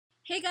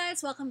Hey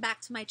guys, welcome back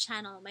to my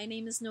channel. My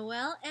name is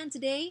Noelle and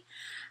today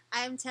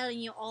I am telling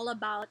you all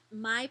about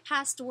my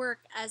past work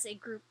as a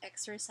group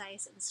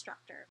exercise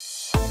instructor.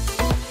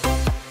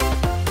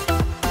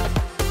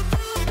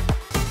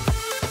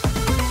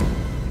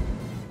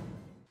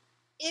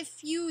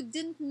 If you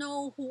didn't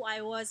know who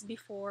I was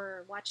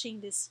before watching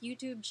this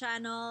YouTube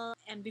channel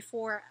and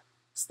before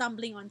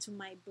stumbling onto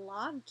my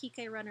blog,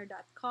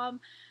 kikayrunner.com,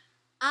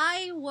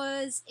 I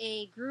was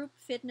a group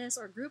fitness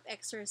or group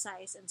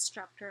exercise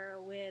instructor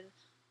with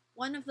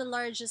one of the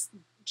largest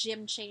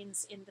gym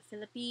chains in the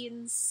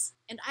Philippines.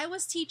 And I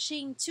was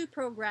teaching two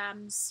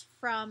programs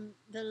from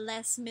the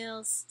Les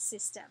Mills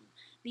system.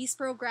 These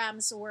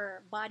programs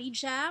were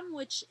BODYJAM,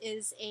 which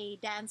is a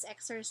dance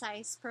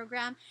exercise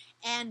program,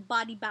 and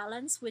Body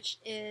Balance, which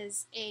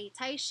is a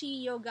Tai Chi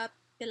Yoga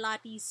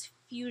Pilates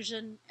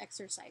fusion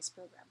exercise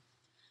program.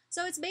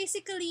 So it's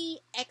basically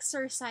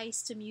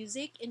exercise to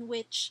music in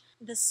which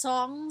the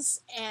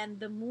songs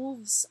and the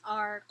moves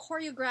are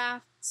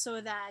choreographed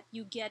so that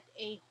you get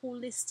a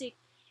holistic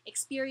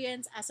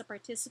experience as a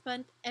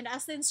participant. And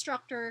as the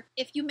instructor,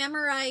 if you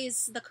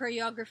memorize the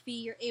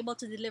choreography, you're able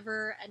to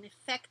deliver an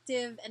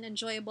effective and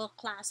enjoyable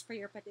class for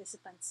your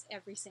participants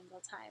every single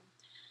time.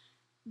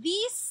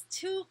 These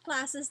two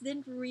classes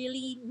didn't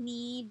really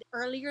need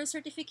earlier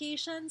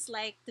certifications.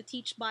 Like to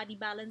teach body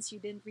balance, you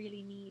didn't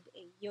really need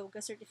a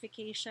yoga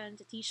certification.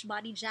 To teach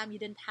body jam, you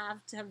didn't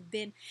have to have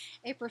been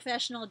a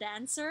professional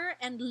dancer.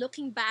 And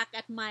looking back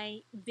at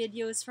my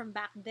videos from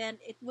back then,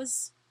 it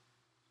was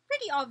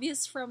pretty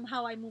obvious from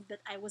how I moved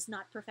that I was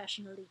not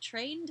professionally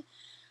trained.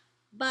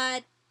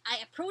 But I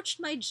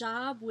approached my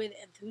job with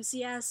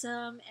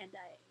enthusiasm and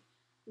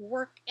a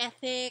work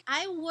ethic.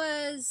 I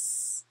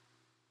was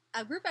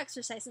a group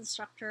exercise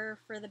instructor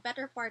for the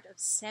better part of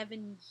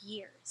 7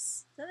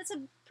 years. So that's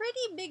a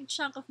pretty big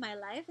chunk of my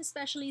life,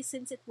 especially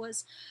since it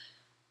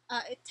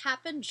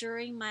happened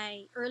during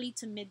my early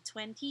to mid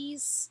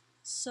 20s.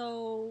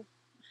 So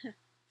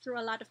through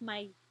a lot of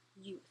my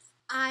youth.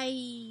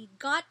 I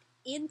got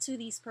into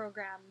these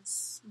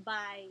programs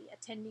by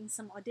attending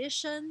some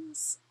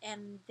auditions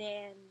and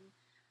then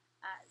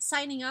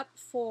signing up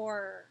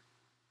for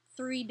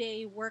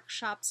 3-day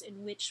workshops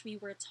in which we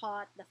were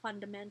taught the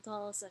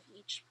fundamentals of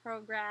each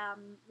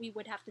program. We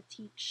would have to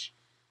teach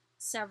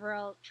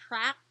several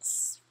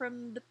tracks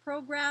from the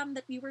program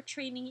that we were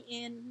training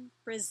in,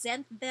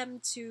 present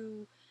them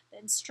to the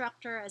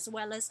instructor as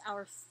well as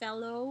our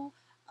fellow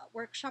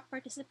workshop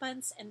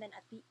participants, and then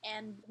at the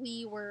end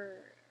we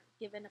were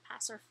given a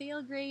pass or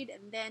fail grade,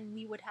 and then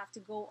we would have to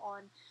go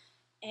on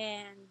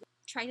and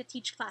try to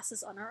teach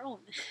classes on our own.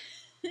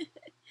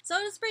 So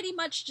it was pretty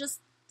much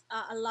just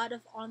a lot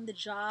of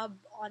on-the-job,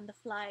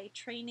 on-the-fly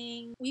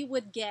training. We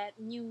would get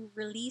new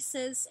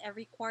releases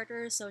every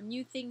quarter, so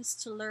new things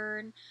to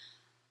learn.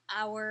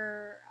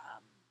 Our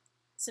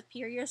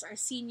superiors, our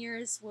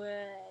seniors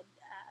would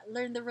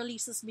learn the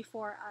releases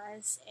before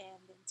us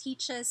and then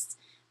teach us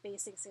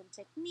basics in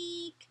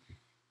technique,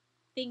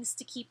 things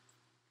to keep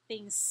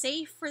things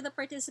safe for the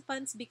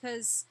participants,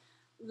 because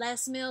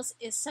Les Mills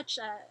is such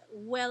a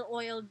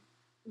well-oiled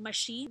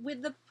machine.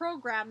 With the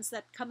programs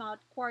that come out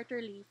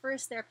quarterly,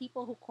 first there are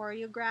people who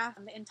choreograph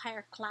the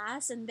entire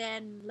class, and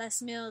then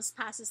Les Mills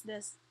passes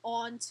this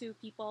on to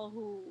people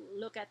who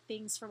look at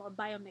things from a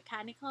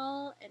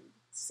biomechanical and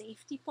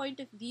safety point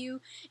of view.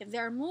 If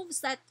there are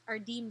moves that are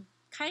deemed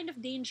kind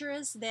of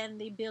dangerous, then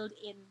they build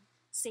in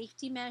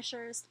safety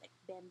measures like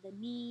bend the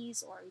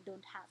knees, or you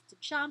don't have to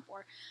jump,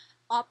 or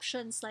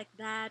options like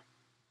that.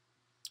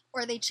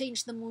 Or they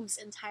change the moves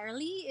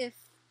entirely if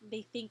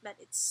they think that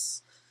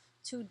it's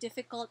too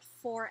difficult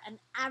for an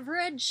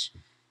average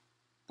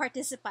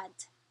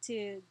participant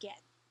to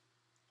get.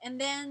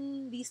 And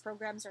then these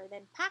programs are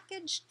then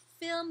packaged,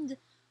 filmed,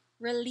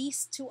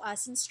 released to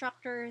us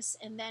instructors,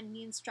 and then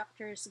the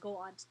instructors go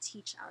on to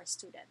teach our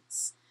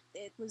students.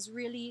 It was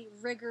really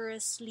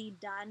rigorously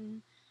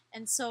done,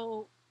 and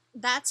so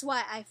that's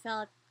why I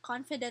felt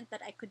confident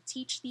that I could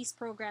teach these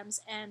programs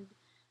and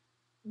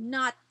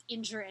not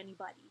injure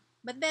anybody.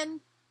 But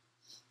then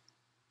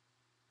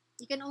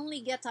you can only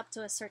get up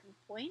to a certain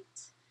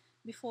point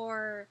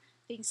before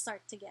things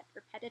start to get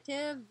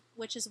repetitive,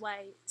 which is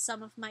why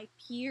some of my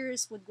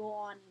peers would go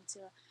on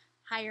into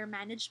higher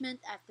management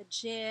at the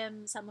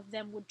gym. Some of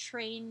them would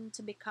train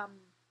to become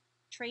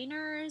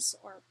trainers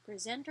or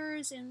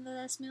presenters in the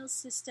Les Mills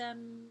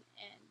system.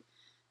 And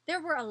there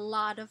were a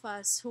lot of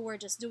us who were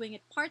just doing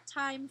it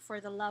part-time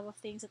for the love of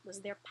things. It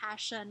was their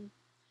passion.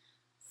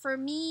 For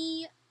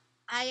me,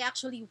 I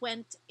actually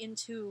went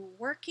into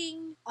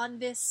working on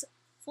this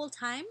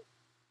full-time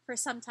for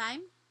some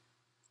time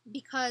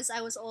because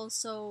I was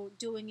also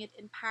doing it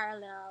in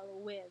parallel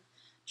with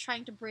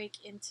trying to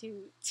break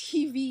into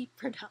TV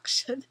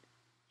production.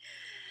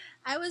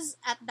 I was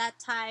at that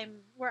time,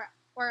 or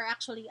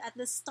actually at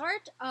the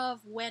start of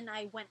when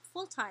I went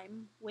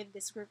full-time with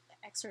this group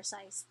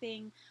exercise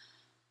thing,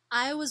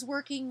 I was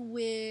working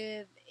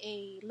with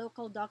a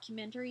local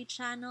documentary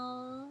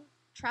channel,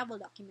 travel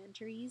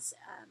documentaries.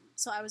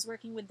 So I was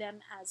working with them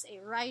as a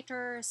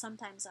writer,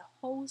 sometimes a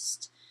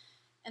host,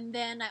 And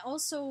then I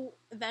also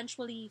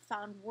eventually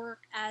found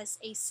work as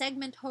a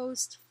segment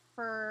host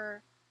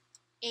for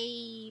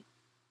a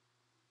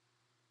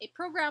a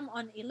program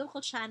on a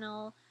local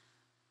channel,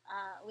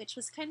 which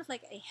was kind of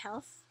like a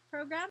health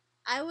program.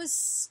 I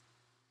was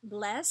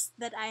blessed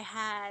that I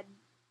had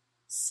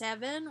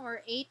 7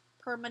 or 8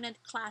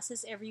 permanent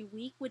classes every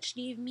week, which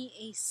gave me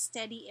a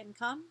steady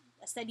income,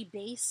 a steady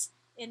base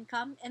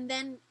income. And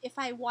then if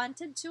I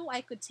wanted to,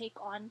 I could take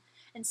on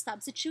and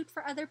substitute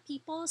for other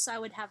people. So I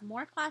would have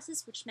more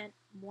classes, which meant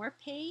more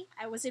pay.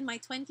 I was in my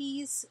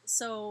 20s,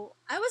 so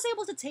I was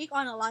able to take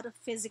on a lot of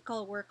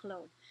physical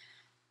workload.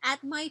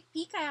 At my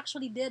peak, I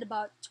actually did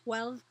about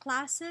 12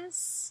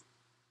 classes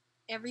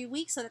every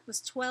week. So that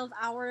was 12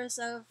 hours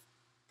of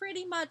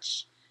pretty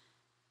much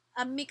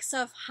a mix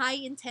of high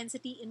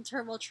intensity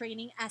interval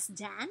training as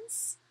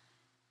dance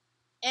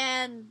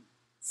and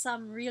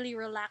some really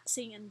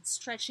relaxing and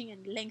stretching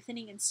and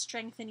lengthening and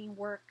strengthening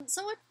work.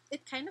 So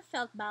it kind of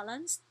felt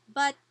balanced.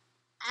 But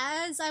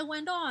as I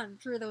went on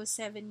through those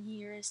 7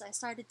 years, I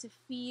started to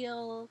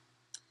feel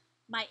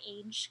my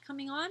age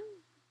coming on.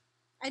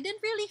 I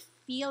didn't really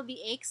feel the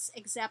aches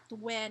except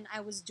when I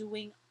was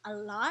doing a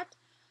lot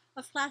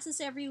of classes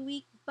every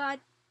week, but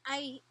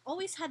I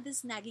always had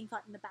this nagging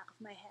thought in the back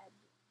of my head.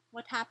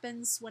 What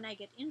happens when I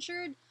get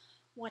injured?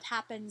 What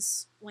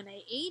happens when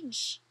I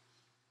age?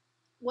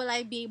 Will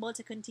I be able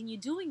to continue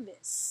doing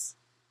this?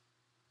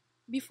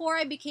 Before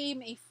I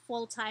became a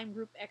full-time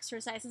group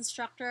exercise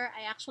instructor,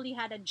 I actually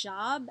had a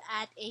job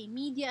at a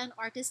media and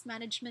artist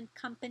management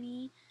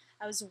company.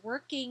 I was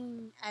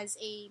working as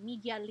a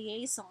media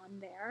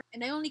liaison there,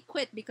 and I only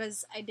quit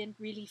because I didn't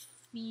really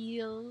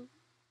feel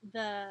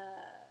the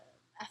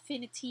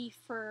affinity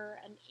for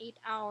an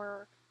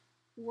 8-hour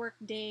work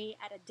day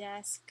at a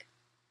desk.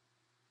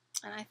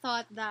 And I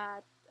thought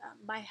that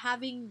by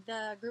having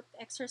the group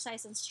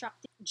exercise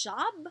instructing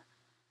job,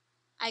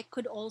 I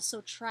could also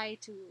try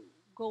to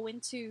go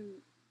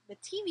into the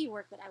TV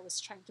work that I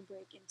was trying to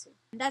break into.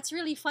 And that's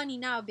really funny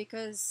now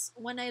because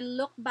when I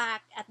look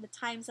back at the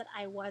times that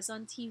I was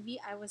on TV,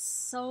 I was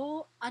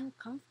so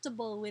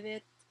uncomfortable with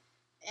it.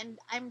 And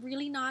I'm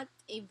really not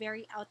a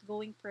very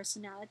outgoing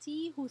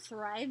personality who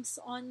thrives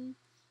on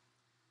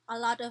a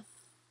lot of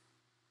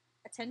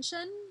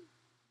attention,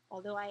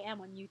 although I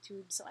am on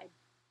YouTube, so I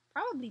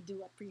probably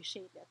do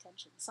appreciate the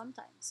attention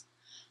sometimes.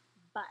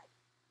 But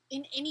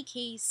in any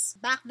case,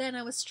 back then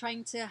I was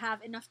trying to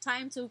have enough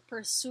time to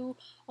pursue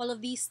all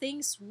of these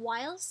things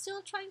while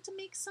still trying to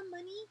make some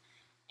money.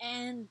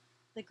 And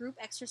the group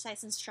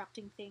exercise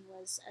instructing thing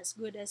was as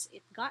good as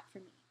it got for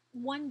me.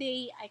 One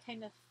day I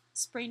kind of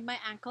sprained my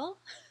ankle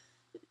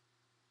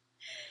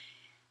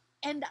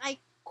and I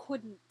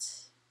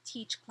couldn't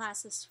teach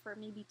classes for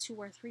maybe 2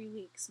 or 3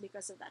 weeks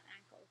because of that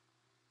ankle.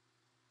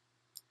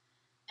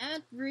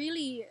 And it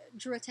really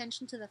drew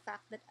attention to the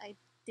fact that I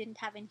didn't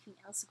have anything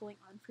else going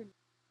on for me.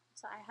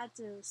 So I had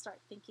to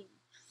start thinking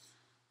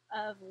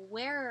of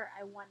where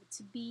I wanted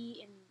to be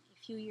in a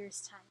few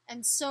years' time.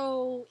 And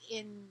so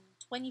in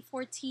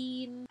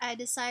 2014, I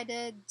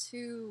decided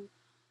to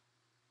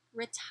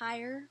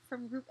retire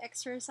from group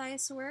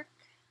exercise work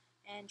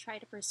and try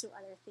to pursue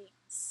other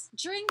things.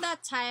 During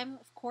that time,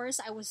 of course,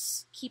 I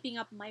was keeping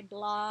up my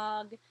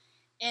blog,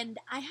 and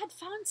I had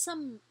found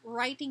some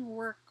writing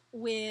work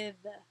with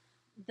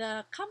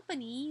the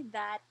company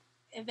that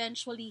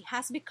eventually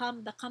has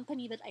become the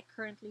company that I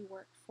currently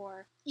work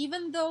for.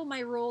 Even though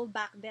my role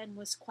back then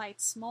was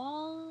quite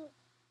small,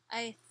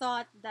 I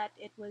thought that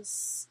it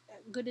was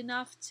good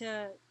enough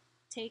to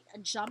take a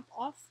jump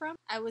off from.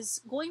 I was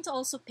going to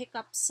also pick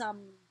up some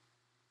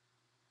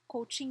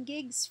coaching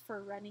gigs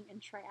for running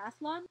and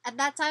triathlon. At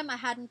that time, I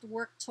hadn't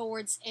worked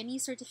towards any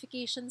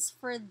certifications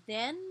for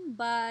then,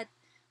 but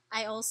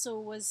I also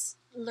was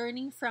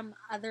learning from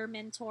other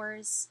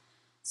mentors.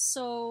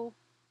 So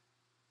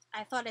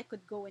I thought I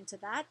could go into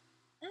that.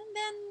 And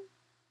then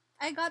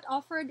I got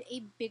offered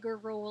a bigger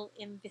role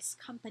in this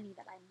company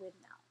that I'm with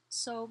now.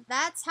 So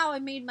that's how I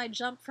made my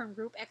jump from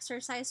group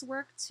exercise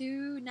work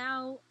to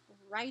now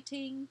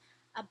writing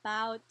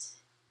about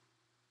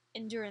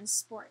endurance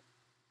sport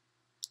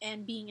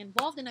and being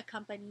involved in a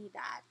company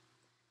that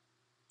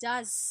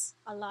does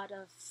a lot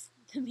of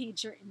the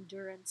major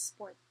endurance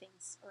sport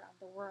things around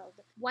the world.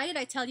 Why did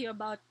I tell you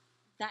about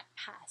that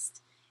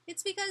past?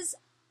 It's because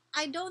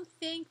I don't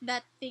think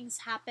that things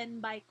happen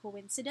by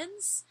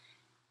coincidence,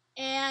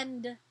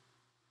 and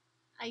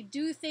I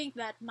do think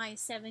that my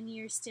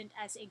 7-year stint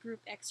as a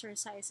group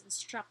exercise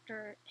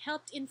instructor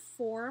helped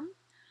inform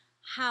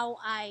how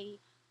I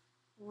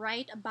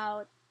write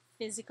about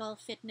physical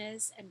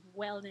fitness and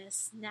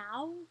wellness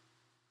now,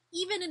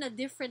 even in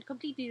a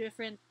completely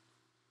different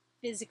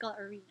physical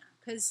arena.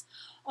 Because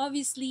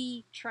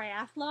obviously,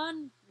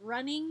 triathlon,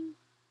 running,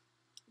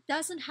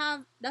 doesn't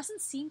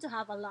seem to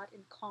have a lot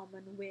in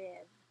common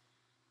with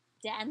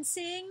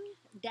dancing,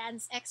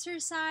 dance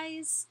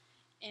exercise,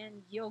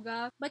 and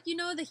yoga. But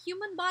the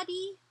human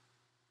body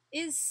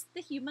is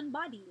the human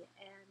body,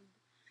 and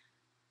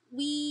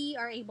we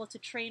are able to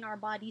train our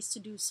bodies to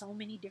do so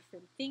many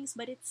different things,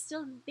 but it's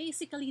still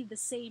basically the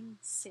same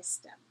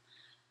system.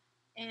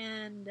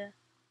 And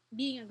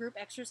being a group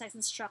exercise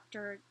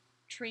instructor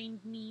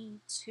trained me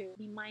to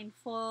be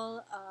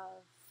mindful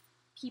of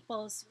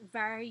people's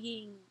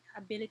varying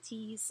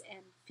abilities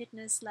and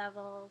fitness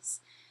levels,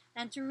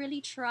 and to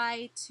really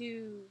try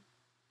to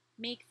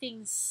make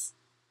things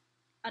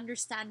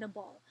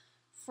understandable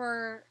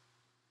for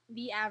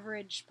the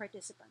average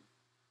participant.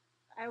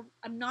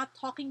 I'm not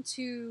talking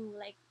to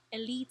like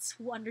elites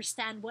who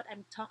understand what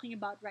I'm talking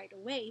about right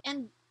away.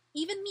 And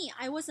even me,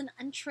 I was an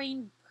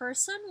untrained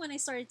person when I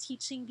started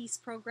teaching these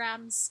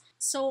programs.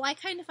 So I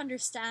kind of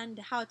understand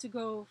how to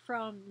go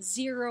from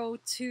zero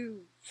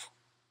to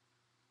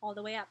all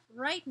the way up.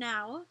 Right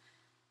now,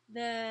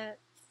 the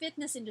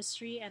fitness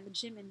industry and the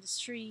gym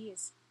industry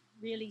is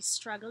really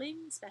struggling,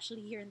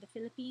 especially here in the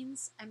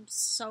Philippines. I'm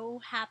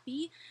so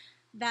happy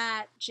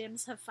that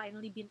gyms have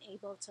finally been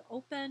able to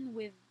open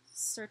with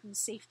certain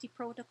safety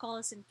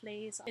protocols in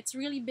place. It's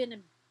really been a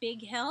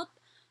big help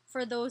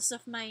for those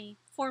of my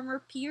former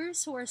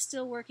peers who are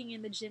still working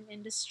in the gym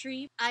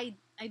industry. I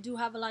do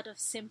have a lot of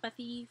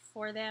sympathy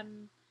for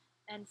them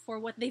and for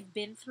what they've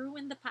been through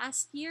in the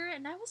past year.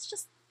 And I was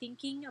just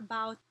thinking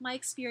about my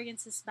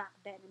experiences back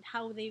then and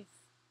how they've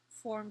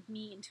formed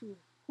me into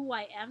who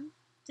I am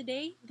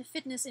today. The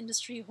fitness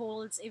industry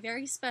holds a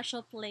very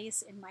special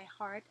place in my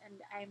heart,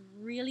 and I'm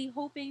really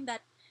hoping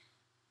that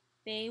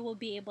they will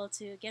be able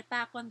to get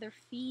back on their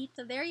feet.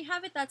 So there you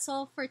have it. That's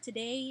all for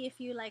today. If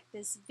you like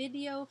this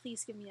video,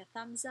 please give me a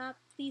thumbs up.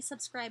 Please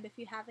subscribe if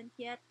you haven't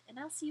yet, and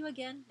I'll see you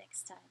again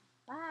next time.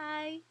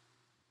 Bye!